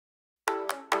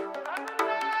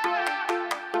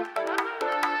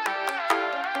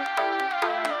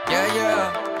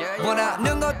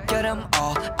원하는 것처럼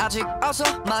아직 어서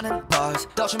많은 buzz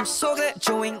도심 속의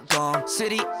주인공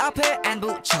city 앞에 안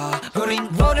붙여 우린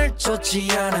오늘 좋지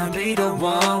않아 be the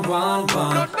one one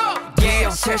one yeah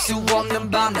셀 수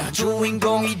없는 밤나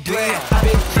주인공이 돼 I've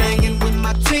been playing with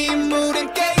my team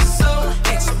우린 깨있어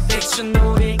Exhibition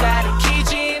우리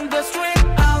가리키지 in the street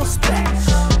oh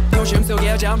splash 도심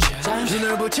속에 잠시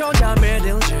눈을 붙여 잠에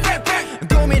들지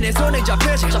고민에 손에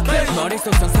잡히지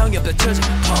머릿속 상상이 없던 처지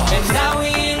And now we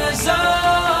in a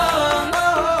zone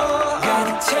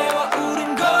가득 채워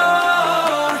우린 곧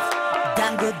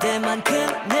당구대만큼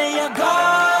내려고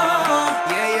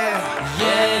Yeah yeah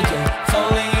Yeah yeah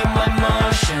Falling in my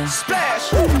motions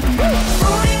Splash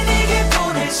우린 이게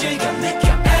보낼 시간 느껴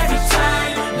every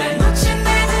time 날 놓친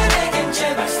애들에겐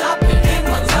제발 stop it in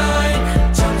my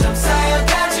line 점점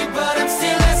쌓여가지 but I'm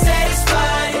still not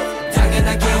satisfied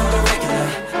당연하게 on the regular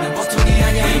난 보통이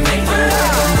아니야 We make the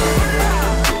world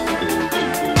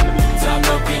더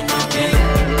높이 높이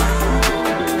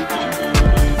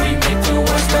We make the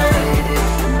world better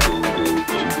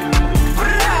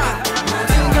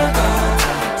모든 걸 다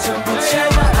전부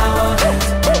채워 I want it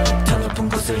더 높은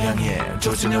곳을 향해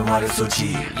조준의 화를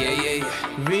쏘지 Yeah yeah yeah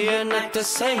We are not the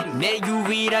same 내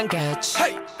유일한 가치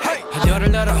Hey hey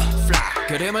하늘을 날아 Fly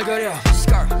그림을 그려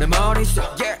Scar 내 머릿속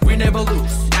Yeah We never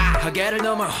lose 하계를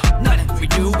넘어 나는 We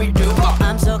do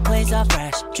I'm so clean so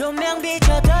fresh 조명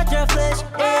비춰 touch flash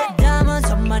담은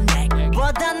손만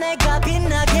내보다 내가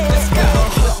빛나게 Let's go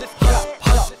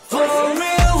For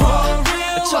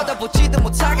real 쳐다보지도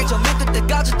못하게 저 밑에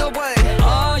때까지 the way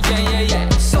Oh yeah yeah yeah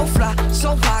So fly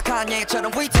so high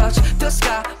강예처럼 we touch the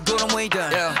sky 구름 위들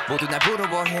모두 날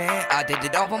부러워해 I did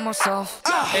it all by myself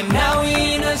And now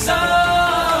we in a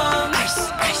zone Ice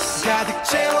ice 가득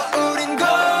채워 우린 곧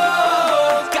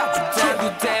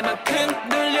당구대만큼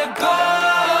늘려고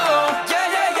Yeah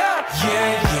yeah yeah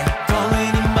Yeah yeah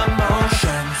Falling in my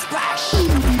motions Splash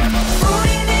우린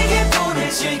이게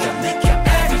보낼 시간 느껴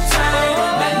every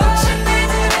time 날 놓친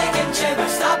애들에겐 제발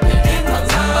stop it in my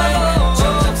line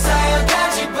점점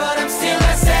쌓여가지 but I'm still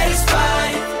not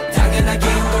satisfied 당연하게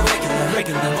on the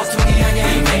regular 보통이 아니야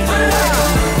We make the world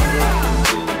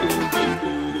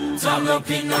더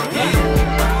높이 높이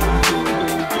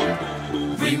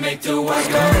We make the world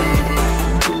go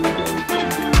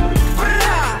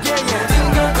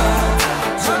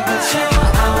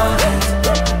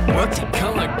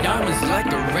Multicolor diamonds like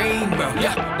the rainbow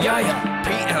Yeah, yeah, yeah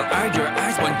PLR your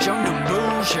eyes 완전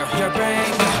눈부셔 Your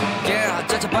brain Yeah,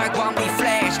 저저발광 we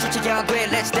flash 주체야 돼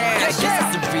let's dance This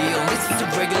is the real, this is the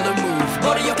regular move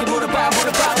머리 옆에 물어봐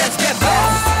let's get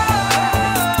back